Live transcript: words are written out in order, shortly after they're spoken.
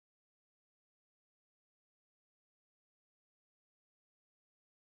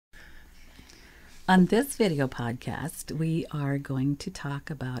On this video podcast, we are going to talk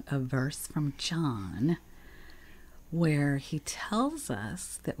about a verse from John where he tells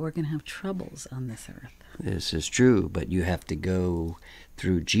us that we're going to have troubles on this earth. This is true, but you have to go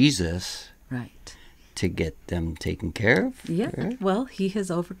through Jesus, right, to get them taken care of. Yeah, right? Well, he has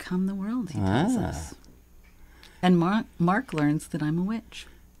overcome the world, he tells us. And Mark learns that I'm a witch.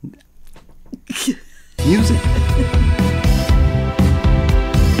 Music.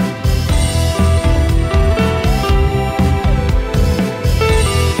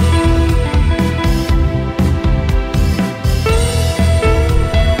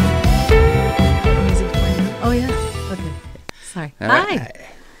 Sorry. All Hi. Right.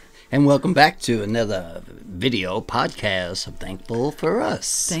 And welcome back to another video podcast of Thankful for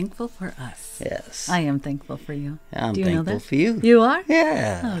Us. Thankful for us. Yes. I am thankful for you. I'm Do you thankful know that? for you. You are?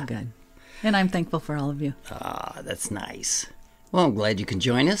 Yeah. Oh, good. And I'm thankful for all of you. Ah, that's nice. Well, I'm glad you can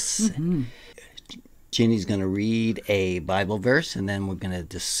join us. Mm-hmm. Ginny's going to read a Bible verse, and then we're going to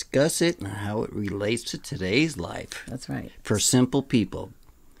discuss it and how it relates to today's life. That's right. For simple people,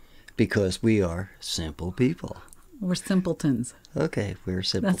 because we are simple people. We're simpletons. Okay, we're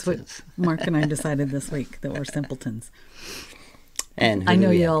simpletons. That's what Mark and I decided this week, that we're simpletons. And I know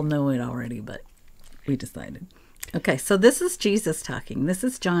you all know it already, but we decided. Okay, so this is Jesus talking. This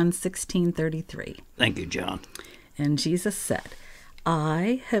is John 16:33. Thank you, John. And Jesus said,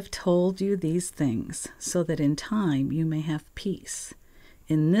 I have told you these things so that in time you may have peace.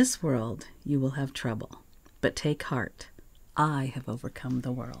 In this world you will have trouble, but take heart. I have overcome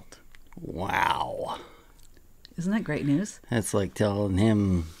the world. Wow. Isn't that great news? That's like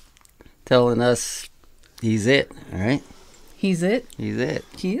telling us he's it, all right? He's it. He's it.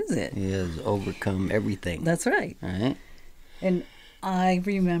 He is it. He has overcome everything. That's right. All right? And I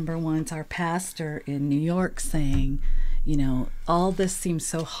remember once our pastor in New York saying, you know, all this seems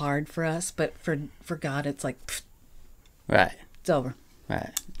so hard for us, but for God it's like, pfft, Right. it's over.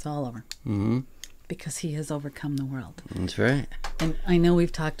 Right. It's all over. Mm-hmm. Because he has overcome the world. That's right. And I know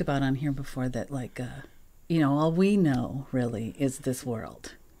we've talked about on here before that, like, you know, all we know really is this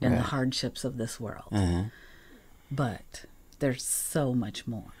world and the hardships of this world. Uh-huh. But there's so much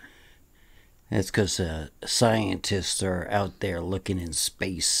more. That's because scientists are out there looking in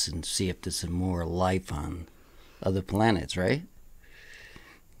space and see if there's more life on other planets, right?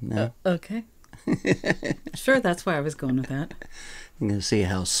 No? Okay. Sure, that's where I was going with that. I'm going to see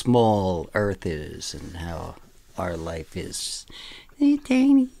how small Earth is and how our life is tiny.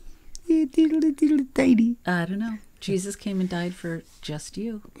 Tiny. I don't know. Jesus came and died for just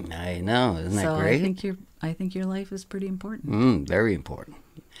you. I know. Isn't that So great? I think your life is pretty important. Very important.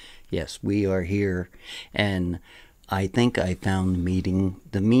 Yes, we are here, and I think I found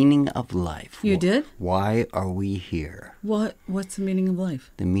the meaning of life. You did? Why are we here? What's the meaning of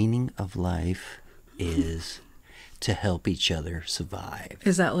life? The meaning of life is to help each other survive.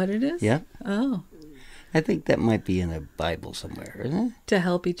 Is that what it is? Yeah. Oh. I think that might be in a Bible somewhere, isn't it? To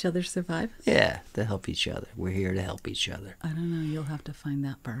help each other survive? Yeah, to help each other. We're here to help each other. I don't know. You'll have to find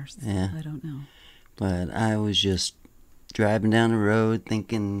that verse. Yeah. I don't know. But I was just driving down the road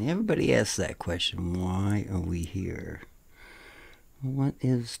thinking, everybody asks that question, why are we here? What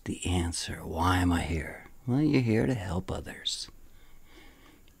is the answer? Why am I here? Well, you're here to help others.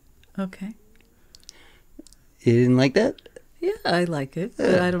 Okay. You didn't like that? Yeah, I like it.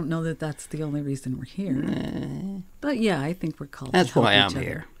 But I don't know that that's the only reason we're here. But yeah, I think we're called That's to help why each I'm other.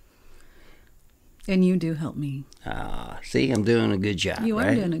 here. And you do help me. See, I'm doing a good job, You are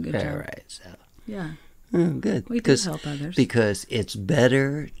right? doing a good job. All right, so. Yeah. Oh, good. We do help others. Because it's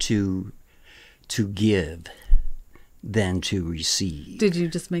better to give than to receive. Did you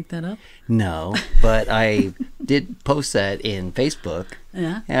just make that up? No, but I did post that in Facebook.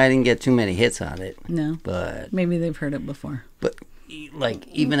 Yeah. And I didn't get too many hits on it. No. But Maybe they've heard it before. like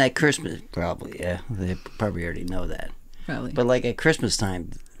even at Christmas, probably, yeah, they probably already know that. Probably. But like at Christmas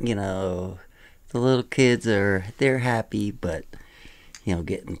time, you know, the little kids they're happy, but you know,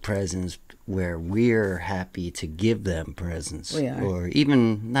 getting presents where we're happy to give them presents. We are. Or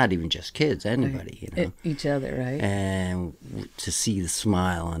even, not even just kids, anybody, you know. Each other, right? And to see the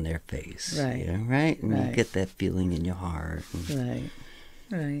smile on their face. Right. You know, right? And Right. you get that feeling in your heart. And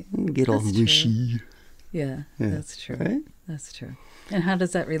Right. you get all That's mushy. Yeah, Yeah. that's true. Right? That's true. And how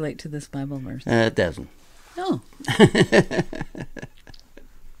does that relate to this Bible verse? It doesn't. Oh.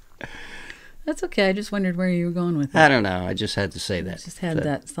 That's okay. I just wondered where you were going with it. I don't know. I just had to say that. Just had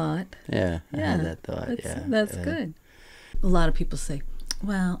that thought. Yeah, I Yeah, had that thought. That's good. A lot of people say,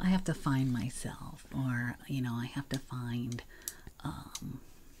 well, I have to find myself, or, you know, I have to find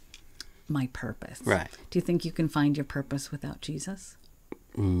my purpose. Right. Do you think you can find your purpose without Jesus?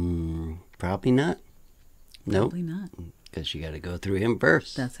 Probably not. Nope. Probably not. Because you got to go through him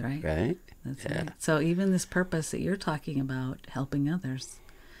first. That's right. Right? That's right. So even this purpose that you're talking about, helping others,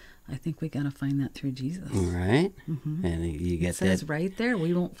 I think we got to find that through Jesus. Right? And you get It says that. right there,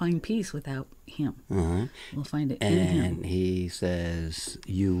 we won't find peace without him. We'll find it in him. And he says,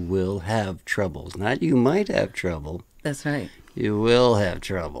 you will have troubles. Not you might have trouble. That's right. You will have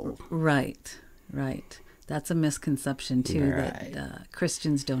trouble. Right. That's a misconception, too, Right. that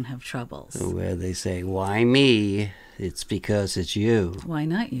Christians don't have troubles. Where they say, why me? It's because it's you. Why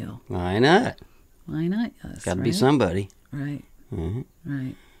not you? Why not? Why not us? Got to right? be somebody. Right.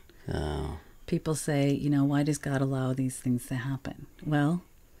 Right. So, People say, why does God allow these things to happen? Well,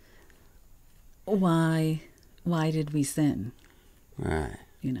 why did we sin? right.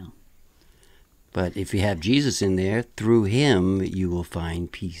 But But if you have Jesus in there, through him, you will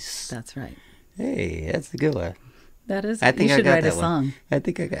find peace. that's right. Hey, that's a good one. That is. I think you I should got write that a one. song. I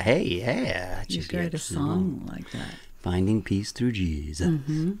think I got. Hey, yeah. I You should should write get a song like that. Finding peace through Jesus.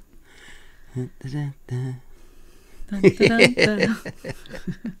 Dun, dun, dun, dun.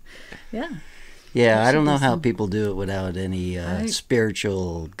 Yeah. Yeah, I should don't know be how some- people do it without any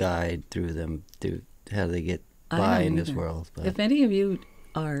spiritual guide through them, through how they get I by don't in this either. world. But If any of you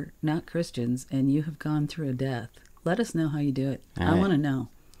are not Christians and you have gone through a death, let us know how you do it. I Right. want to know.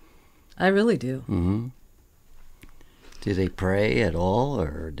 I really do. do they pray at all,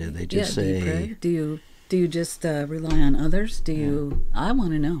 or do they just Do you say? pray? Do you just rely on others? Do you? I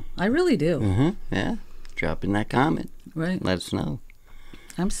want to know. I really do. Yeah, drop in that comment. Right. Let us know.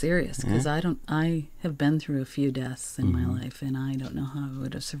 I'm serious because I have been through a few deaths in my life, and I don't know how I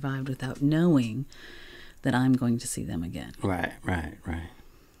would have survived without knowing that I'm going to see them again. Right.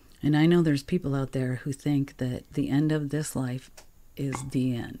 And I know there's people out there who think that the end of this life is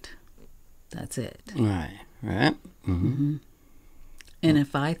the end. That's it. Right. And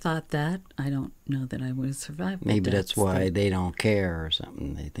if I thought that, I don't know that I would have survived. Maybe that's why they don't care or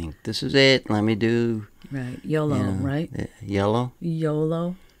something. They think, this is it. Let me do. Right. YOLO, right? YOLO?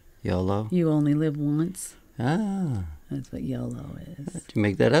 YOLO. YOLO? You only live once. Ah. That's what YOLO is. Did you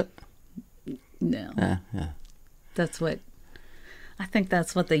make that up? No. Yeah. I think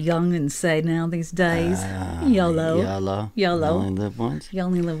that's what the young'uns say now these days. YOLO. YOLO. YOLO. You only live once? You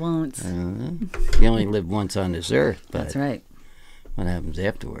only live once. You only live once on this earth, but That's right. what happens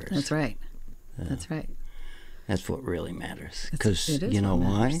afterwards? That's right. That's right. That's what really matters. It Because is you know what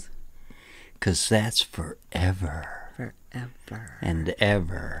why? matters. Because that's forever. Forever. And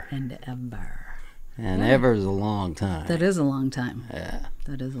ever. And ever. And ever is a long time. That is a long time. Yeah.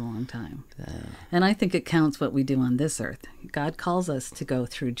 That is a long time. And I think it counts what we do on this earth. God calls us to go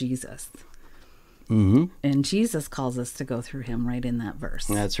through Jesus. And Jesus calls us to go through him right in that verse.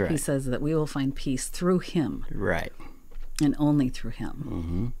 That's right. He says that we will find peace through him Right. and only through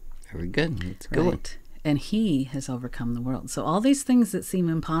him. Very good. It's a good one. Right. And he has overcome the world. So all these things that seem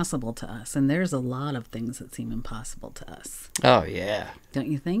impossible to us, and there's a lot of things that seem impossible to us. Oh, yeah. Don't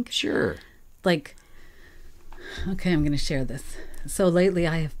you think? Sure. Like, okay, I'm going to share this. So lately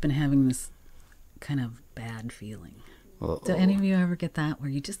I have been having this kind of bad feeling. Do any of you ever get that where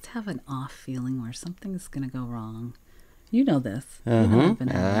you just have an off feeling where something's going to go wrong? You know this. You know I've been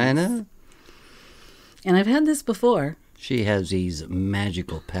having I this. know. And I've had this before. She has these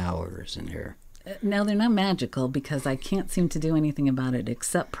magical powers in her. Now, they're not magical because I can't seem to do anything about it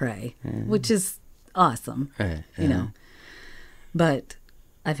except pray, which is awesome, Right. you know. But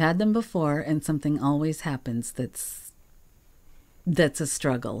I've had them before, and something always happens that's a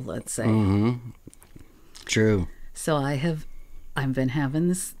struggle, let's say. True. So I've been having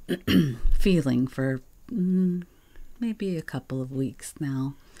this feeling for maybe a couple of weeks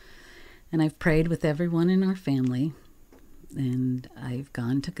now. And I've prayed with everyone in our family, and I've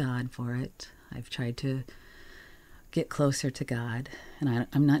gone to God for it. I've tried to get closer to God, and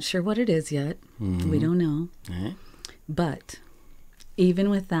I'm not sure what it is yet. We don't know. Right. But even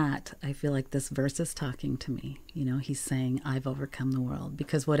with that, I feel like this verse is talking to me. You know, he's saying, I've overcome the world.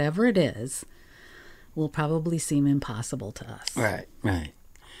 Because whatever it is will probably seem impossible to us. Right.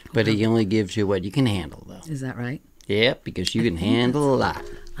 But he only gives you what you can handle, though. Is that right? Yep, because you can handle a lot.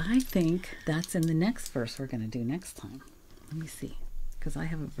 I think that's in the next verse we're going to do next time. Let me see. Because I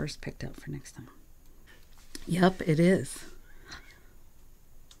have a verse picked out for next time. Yep, it is.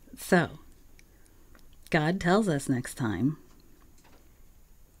 So, God tells us next time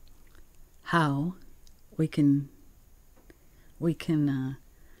how we can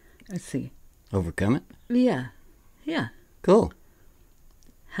let's see. Overcome it? Yeah. Cool.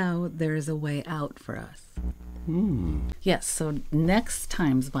 How there is a way out for us. Yes, so next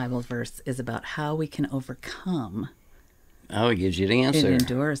time's Bible verse is about how we can overcome Oh, it gives you the answer. It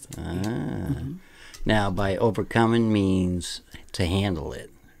endures. Now, by overcoming means to handle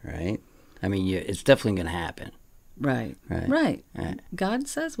it, right? I mean, it's definitely going to happen. Right. Right. God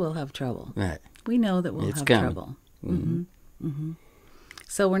says we'll have trouble. Right. We know that we'll It's have coming. trouble.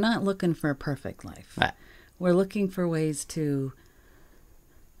 So we're not looking for a perfect life. Right. We're looking for ways to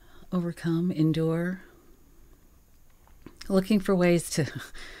overcome, endure. Looking for ways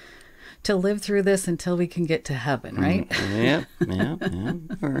to live through this until we can get to heaven, right? Yeah.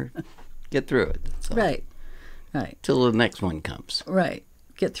 Or get through it. That's all. Right. Till the next one comes. Right.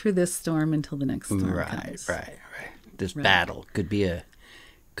 Get through this storm until the next storm comes. Right. This battle could be a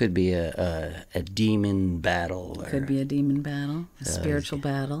demon battle. Or, Could be a demon battle, a spiritual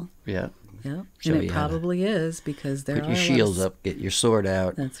battle. Yeah. Yep. Show And it you how to probably is because there put are your a lot shields of... up, get your sword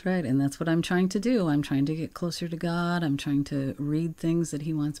out. That's right. And that's what I'm trying to do. I'm trying to get closer to God. I'm trying to read things that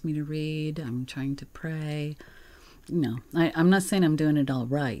he wants me to read. I'm trying to pray. I'm not saying I'm doing it all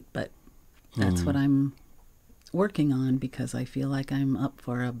right, but that's what I'm working on because I feel like I'm up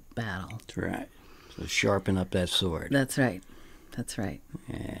for a battle. That's right. So sharpen up that sword. That's right.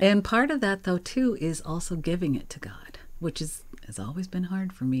 Yeah. And part of that, though, too, is also giving it to God, which has always been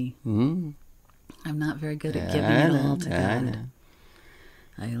hard for me. Mm-hmm. I'm not very good at giving it all to I God. know.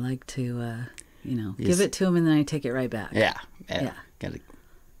 I like to, give it to him and then I take it right back. Yeah. Yeah. Gotta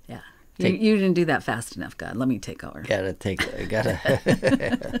You didn't do that fast enough, God. Let me take over. let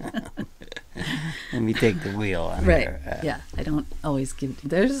me take the wheel on Right. here. Yeah. I don't always give.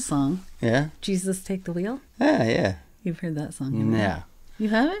 There's a song. Yeah? Jesus, Take the Wheel. Yeah. You've heard that song. haven't you? Yeah. You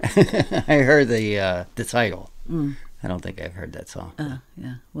haven't? I heard the title. I don't think I've heard that song.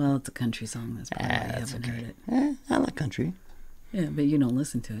 Yeah. Well, it's a country song. That's probably why you haven't heard it. I like country. Yeah, but you don't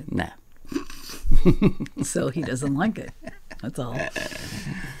listen to it. Nah. So he doesn't like it. That's all.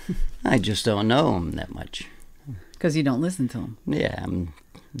 I just don't know him that much. Because you don't listen to him. Yeah, I'm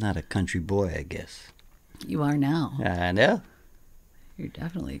not a country boy, I guess. You are now. I know. You're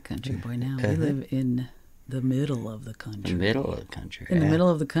definitely a country boy now. We live in the middle of the country. In the middle of the country. In the middle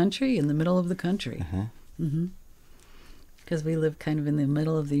of the country? In the middle of the country. Because we live kind of in the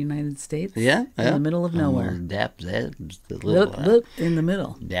middle of the United States. Yeah. In the middle of nowhere. Look, in the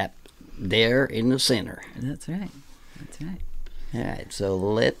middle. There in the center. That's right. All right, so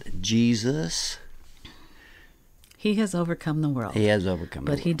let Jesus... He has overcome the world. He has overcome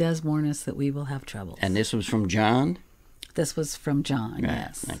the But world. he does warn us that we will have troubles. And this was from John? This was from John, Right,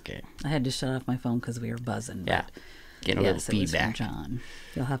 yes. okay. I had to shut off my phone because we were buzzing. Yeah. Get a little feedback. It was from John.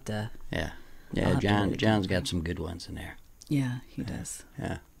 You'll have to... Yeah. I'll have to read it John's again. got some good ones in there. Yeah, he does.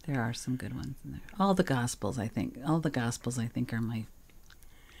 Yeah. There are some good ones in there. All the Gospels, I think are my...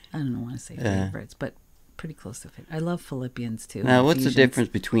 I don't want to say favorites, but pretty close to favorite. I love Philippians, too. Now, what's the Ephesians. difference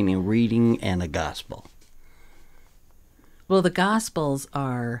between a reading and a gospel? Well, the Gospels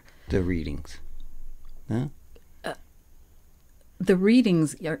are... The readings. No? The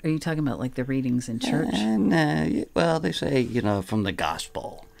readings, are you talking about like the readings in church? Well, they say, from the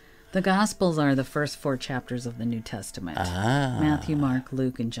gospel. The Gospels are the first 4 chapters of the New Testament. Matthew, Mark,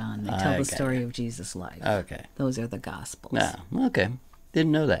 Luke, and John. They tell the story of Jesus' life. Okay. Those are the Gospels. No, okay.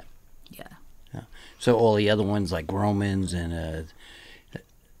 Didn't know that. Yeah. So all the other ones like Romans and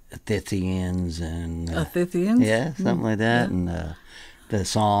Thithians and... Thithians? Yeah, something like that. Yeah. And the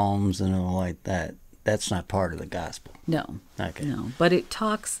Psalms and all like that. That's not part of the gospel. No. Okay. No. But it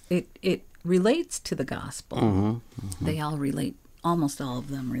relates to the gospel. They all relate. Almost all of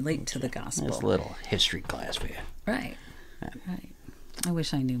them relate to the gospel. That's a little history class for you. Right. Right. I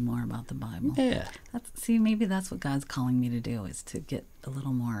wish I knew more about the Bible. Yeah. Maybe that's what God's calling me to do, is to get a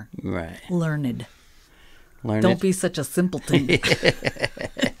little more learned. Don't be such a simpleton.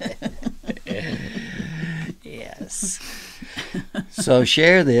 Yes. So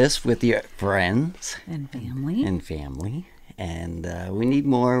share this with your friends and family. And we need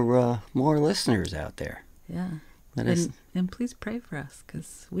more listeners out there. Yeah. And please pray for us,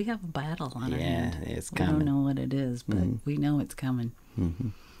 because we have a battle on our hand. Yeah, it's coming. We don't know what it is, but we know it's coming.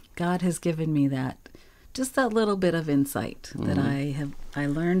 God has given me just that little bit of insight that I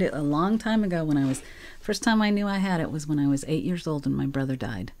learned it a long time ago. First time I knew I had it was when I was 8 years old and my brother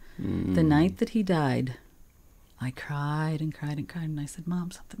died. The night that he died, I cried and cried and cried, and I said,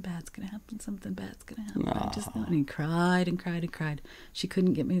 "Mom, something bad's gonna happen. Something bad's gonna happen." I just know. And he cried and cried and cried. She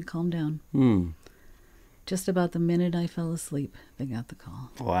couldn't get me to calm down. Just about the minute I fell asleep, they got the call.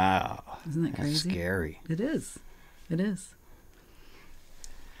 Wow. Isn't that crazy? That's scary. It is.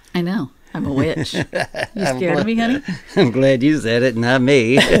 I know. I'm a witch. You scared of me, honey? I'm glad you said it, not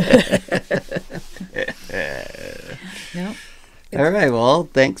me. Yep. All right. Well,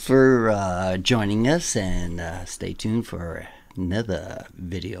 thanks for joining us, and stay tuned for another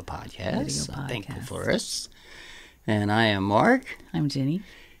video podcast. Thankful for us. And I am Mark. I'm Ginny.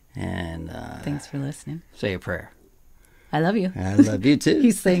 And thanks for listening. Say a prayer. I love you. I love you too.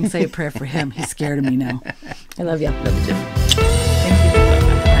 He's saying say a prayer for him. He's scared of me now. I love you. Love you too.